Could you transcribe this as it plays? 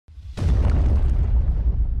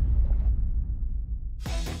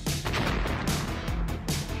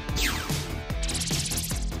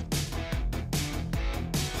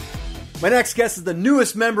My next guest is the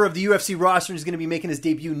newest member of the UFC roster, and he's going to be making his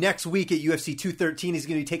debut next week at UFC 213. He's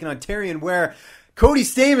going to be taking on Terrion Ware. Cody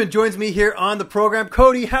Stamann joins me here on the program.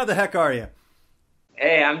 Cody, how the heck are you?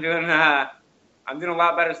 Hey, I'm doing a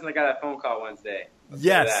lot better since I got that phone call Wednesday.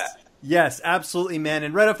 Yes, absolutely, man.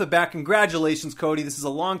 And right off the bat, congratulations, Cody. This is a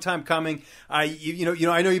long time coming. I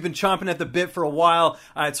know you've been chomping at the bit for a while.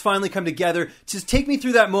 It's finally come together. Just take me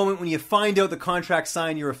through that moment when you find out the contract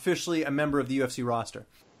signed. You're officially a member of the UFC roster.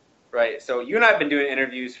 Right. So you and I have been doing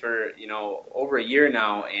interviews for over a year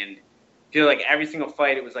now, and feel like every single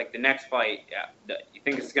fight, it was like the next fight. Yeah, you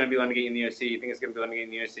think it's going to be let me get in the UFC? You think it's going to be let me get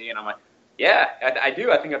in the UFC? And I'm like, yeah, I do.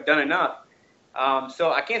 I think I've done enough.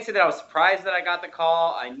 So I can't say that I was surprised that I got the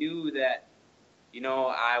call. I knew that,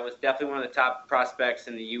 I was definitely one of the top prospects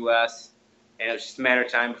in the U.S., and it was just a matter of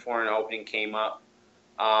time before an opening came up.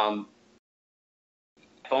 Phone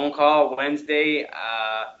call Wednesday,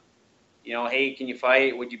 hey, can you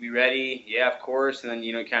fight? Would you be ready? Yeah, of course. And then,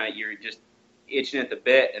 you're just itching at the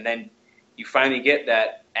bit, and then you finally get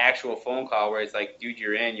that actual phone call where it's like, dude,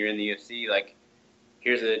 you're in the UFC, like,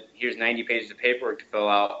 here's 90 pages of paperwork to fill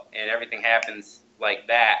out, and everything happens like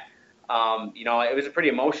that. It was a pretty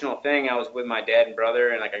emotional thing. I was with my dad and brother,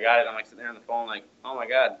 and I got it. I'm sitting there on the phone, oh my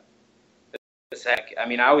God, this heck.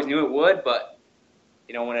 I always knew it would, but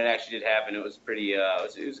when it actually did happen, it was pretty. It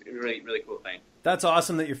was a really, really cool thing. That's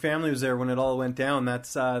awesome that your family was there when it all went down.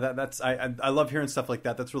 That's I love hearing stuff like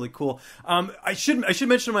that. That's really cool. I should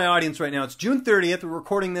mention to my audience right now, it's June 30th. We're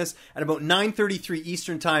recording this at about 9:33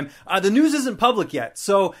 Eastern time. The news isn't public yet,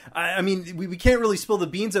 so we can't really spill the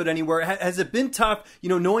beans out anywhere. Has it been tough,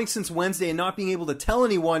 knowing since Wednesday and not being able to tell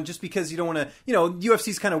anyone just because you don't want to?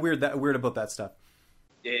 UFC's kind of weird about that stuff.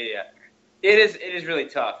 Yeah. It is really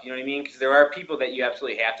tough. You know what I mean? Because there are people that you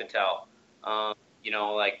absolutely have to tell.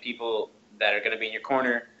 Like people that are going to be in your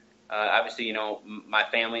corner. Obviously, my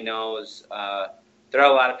family knows. There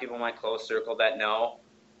are a lot of people in my close circle that know,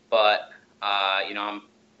 but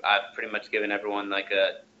I've pretty much given everyone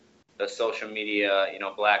the social media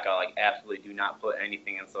blackout. Like, absolutely do not put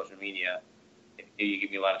anything on social media. If you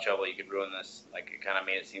give me a lot of trouble, you could ruin this. Like, it kind of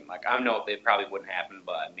made it seem like, I don't know if it probably wouldn't happen,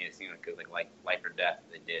 but it made it seem like it was like life or death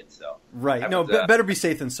if it did. So right, better be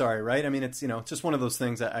safe than sorry, right? It's it's just one of those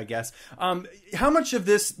things, I guess. How much of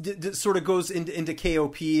this sort of goes into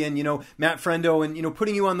KOP and Matt Frendo and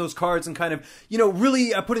putting you on those cards and kind of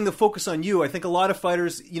really putting the focus on you? I think a lot of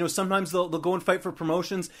fighters sometimes they'll go and fight for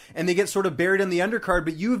promotions and they get sort of buried on the undercard,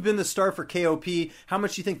 but you've been the star for KOP. How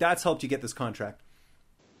much do you think that's helped you get this contract?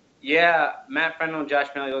 Yeah, Matt Frendel and Josh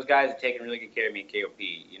Manley, those guys have taken really good care of me at KOP.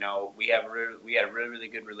 We had a really, really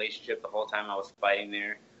good relationship the whole time I was fighting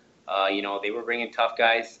there. They were bringing tough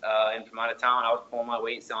guys in from out of town. I was pulling my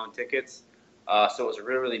weight, selling tickets. So it was a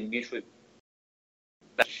really, really mutually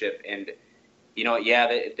relationship. And,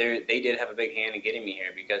 they did have a big hand in getting me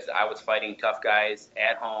here because I was fighting tough guys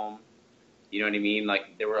at home. You know what I mean?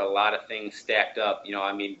 Like, there were a lot of things stacked up.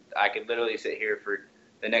 I could literally sit here for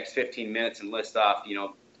the next 15 minutes and list off,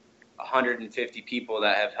 150 people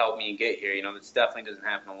that have helped me get here. This definitely doesn't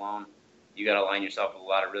happen alone. You got to align yourself with a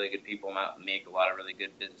lot of really good people, make a lot of really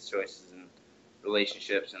good business choices and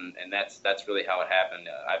relationships, and that's really how it happened.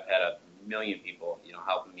 I've had a million people,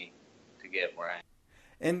 helping me to get where I am.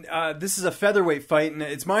 And this is a featherweight fight, and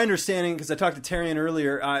it's my understanding, because I talked to Terrion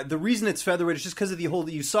earlier, the reason it's featherweight is just because of the whole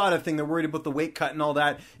USADA thing. They're worried about the weight cut and all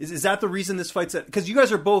that. Is that the reason this fight's at? Because you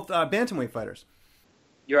guys are both bantamweight fighters.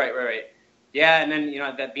 You're right. Yeah, and then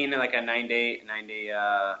that being like a 9-day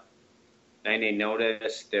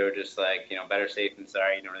notice, they were just like, better safe than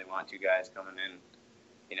sorry. You don't really want two guys coming in,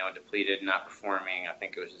 depleted, not performing. I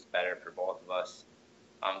think it was just better for both of us.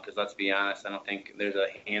 Because let's be honest, I don't think there's a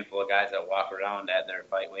handful of guys that walk around at their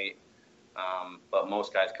fight weight. But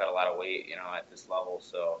most guys cut a lot of weight, at this level.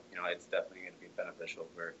 So, it's definitely going to be beneficial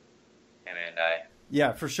for him and I.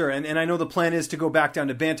 Yeah, for sure. And I know the plan is to go back down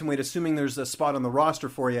to bantamweight, assuming there's a spot on the roster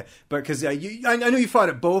for you. But because I know you fought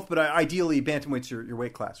at both, but ideally bantamweight's your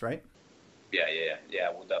weight class, right? Yeah.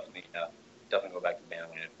 We'll definitely go back to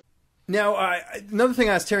bantamweight. Now, another thing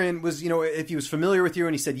I asked Terrion was, if he was familiar with you,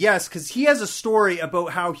 and he said yes, because he has a story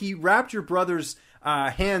about how he wrapped your brother's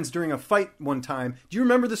hands during a fight one time. Do you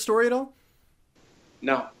remember the story at all?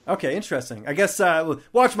 No. Okay, interesting. I guess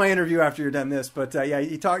watch my interview after you're done this. But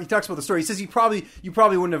he talks about the story. He says you probably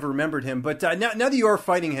wouldn't have remembered him. But now that you are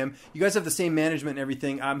fighting him, you guys have the same management and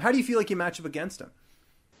everything. How do you feel like you match up against him?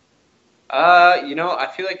 I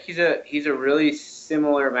feel like he's a really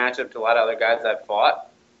similar matchup to a lot of other guys I've fought.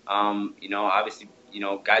 Obviously,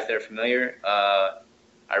 guys that are familiar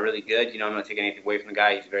are really good. I'm not taking anything away from the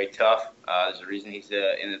guy. He's very tough. There's a reason he's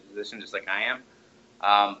in the position just like I am.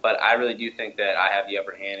 But I really do think that I have the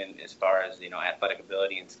upper hand as far as athletic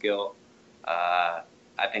ability and skill. I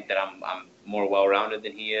think that I'm more well-rounded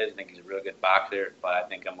than he is. I think he's a real good boxer, but I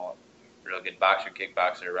think I'm a real good boxer,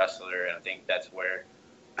 kickboxer, wrestler, and I think that's where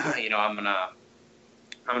I'm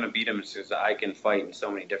gonna beat him because I can fight in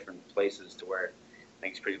so many different places to where I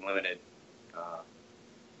think he's pretty limited.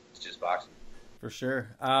 It's just boxing. For sure.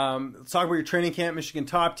 Let's talk about your training camp, Michigan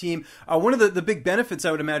top team. One of the big benefits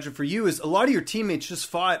I would imagine for you is a lot of your teammates just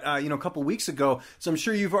fought, a couple weeks ago. So I'm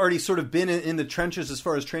sure you've already sort of been in the trenches as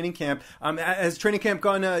far as training camp. Has training camp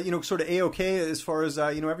gone, sort of A-okay as far as,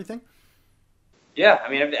 everything? Yeah, I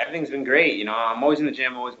mean, everything's been great. I'm always in the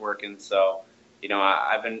gym, always working. So,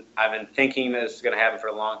 I've been thinking this is going to happen for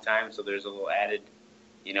a long time. So there's a little added,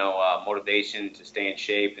 motivation to stay in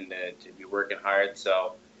shape and to be working hard.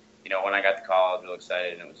 So, when I got the call, I was real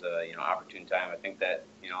excited, and it was a opportune time. I think that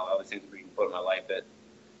all the things that we can put in my life at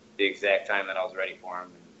the exact time that I was ready for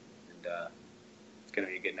them, and it's going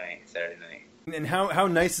to be a good night, Saturday night. And how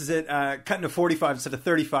nice is it cutting to 45 instead of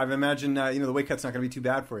 35? I imagine the weight cut's not going to be too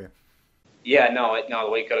bad for you. Yeah, no, the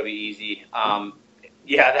weight cut will be easy.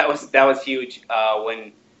 That was huge.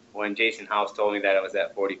 When Jason House told me that it was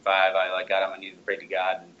at 45, I got on my knees and prayed to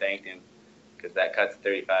God and thanked him, because that cut to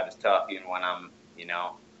 35 is tough, even when I'm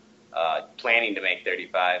planning to make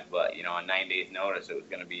 35, but on 9 days' notice, it was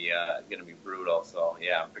going to be brutal. So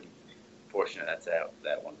yeah, I'm pretty fortunate that's at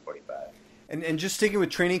 145. And just sticking with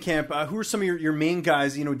training camp, who are some of your main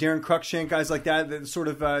guys? Darren Cruikshank, guys like that sort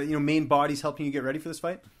of main bodies helping you get ready for this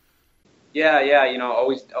fight. Yeah,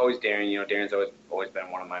 always Darren. Darren's always been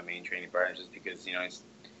one of my main training partners, just because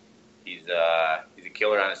he's a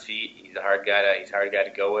killer on his feet. He's a hard guy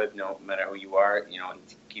to go with, no matter who you are. He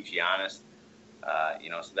keeps you honest.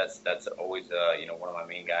 So that's always one of my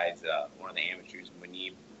main guys. One of the amateurs,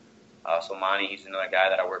 Manib Salmani. He's another guy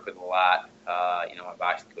that I work with a lot. My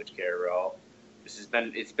boxing coach, Gary Rowe.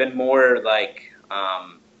 It's been more like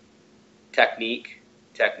technique,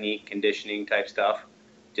 conditioning type stuff,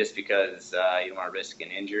 just because you don't want to risk an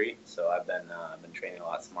injury. So I've been training a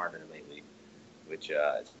lot smarter lately, which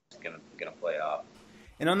is gonna play off.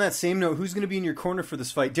 And on that same note, who's going to be in your corner for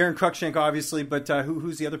this fight? Darren Cruikshank, obviously, but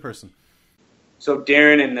who's the other person? So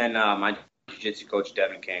Darren, and then my jiu-jitsu coach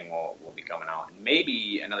Devin King will be coming out, and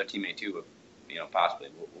maybe another teammate too. Possibly.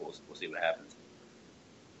 We'll see what happens.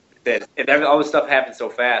 If all this stuff happens so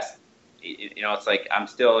fast, it's like I'm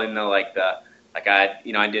still in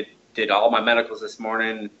I did all my medicals this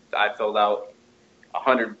morning. I filled out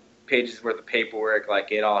 100 pages worth of paperwork.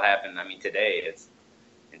 Like, it all happened. I mean, today it's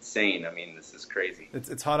insane. I mean, this is crazy.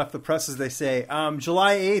 It's hot off the press, as they say.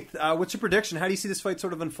 July 8th, what's your prediction? How do you see this fight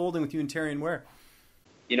sort of unfolding with you and Terrion Ware?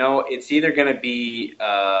 It's either going to be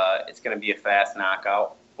a fast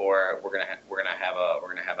knockout, or we're gonna have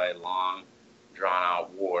a long, drawn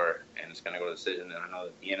out war, and it's gonna go to decision. And I know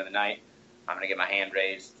at the end of the night, I'm gonna get my hand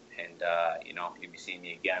raised, and you'll be seeing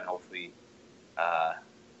me again, hopefully.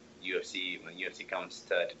 When UFC comes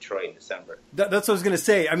to Detroit in December. That's what I was going to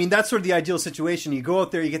say. I mean, that's sort of the ideal situation. You go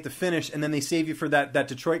out there, you get the finish, and then they save you for that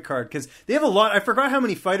Detroit card, because they have a lot. I forgot how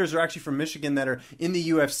many fighters are actually from Michigan that are in the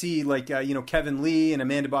UFC, like Kevin Lee and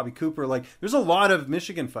Amanda Bobby Cooper. Like, there's a lot of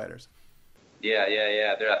Michigan fighters. Yeah.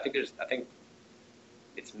 I think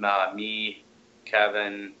it's me,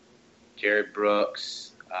 Kevin, Jared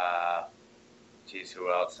Brooks.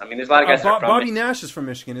 Who else? I mean, there's a lot of guys. Bobby Nash is from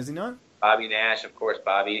Michigan, is he not? Bobby Nash, of course.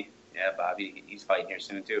 Bobby, he's fighting here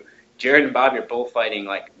soon too. Jared and Bobby are both fighting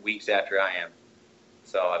like weeks after I am.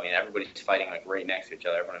 So I mean, everybody's fighting like right next to each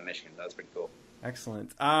other. Everyone in Michigan. That's pretty cool.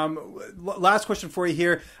 Excellent. Last question for you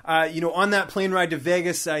here. On that plane ride to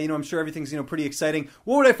Vegas, I'm sure everything's pretty exciting.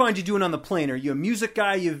 What would I find you doing on the plane? Are you a music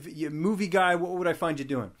guy? You a movie guy? What would I find you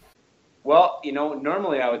doing? Well,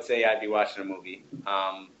 normally I would say I'd be watching a movie,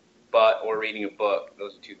 or reading a book.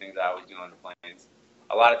 Those are two things I always do on the planes.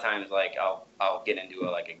 A lot of times, like I'll get into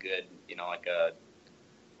a good,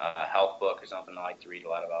 a health book or something. I like to read a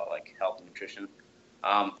lot about like health and nutrition.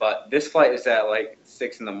 But this flight is at like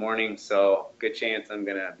 6 a.m, so good chance I'm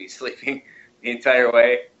gonna be sleeping the entire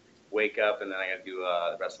way. Wake up, and then I gotta do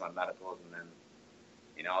the rest of my medicals, and then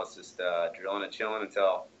it's just drilling and chilling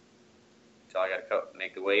until I gotta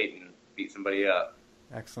make the weight and beat somebody up.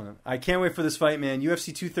 Excellent. I can't wait for this fight, man.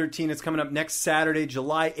 UFC 213, it's coming up next Saturday,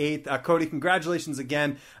 July 8th. Cody, congratulations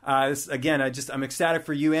again. I'm ecstatic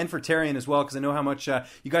for you and for Terrion as well, because I know how much you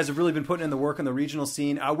guys have really been putting in the work on the regional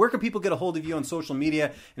scene. Where can people get a hold of you on social media?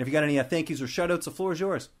 And if you got any thank yous or shout outs, the floor is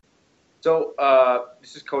yours. So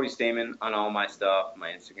this is Cody Stamann on all my stuff, my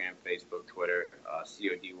Instagram, Facebook, Twitter,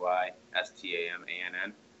 CODY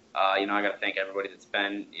STAMANN. I got to thank everybody that's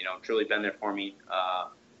been, truly been there for me.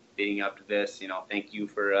 leading up to this. Thank you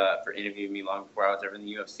for interviewing me long before I was ever in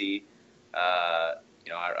the UFC. I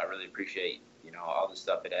really appreciate all the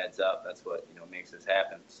stuff. It adds up. That's what makes this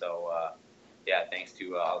happen. So yeah, thanks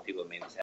to all the people that made this happen.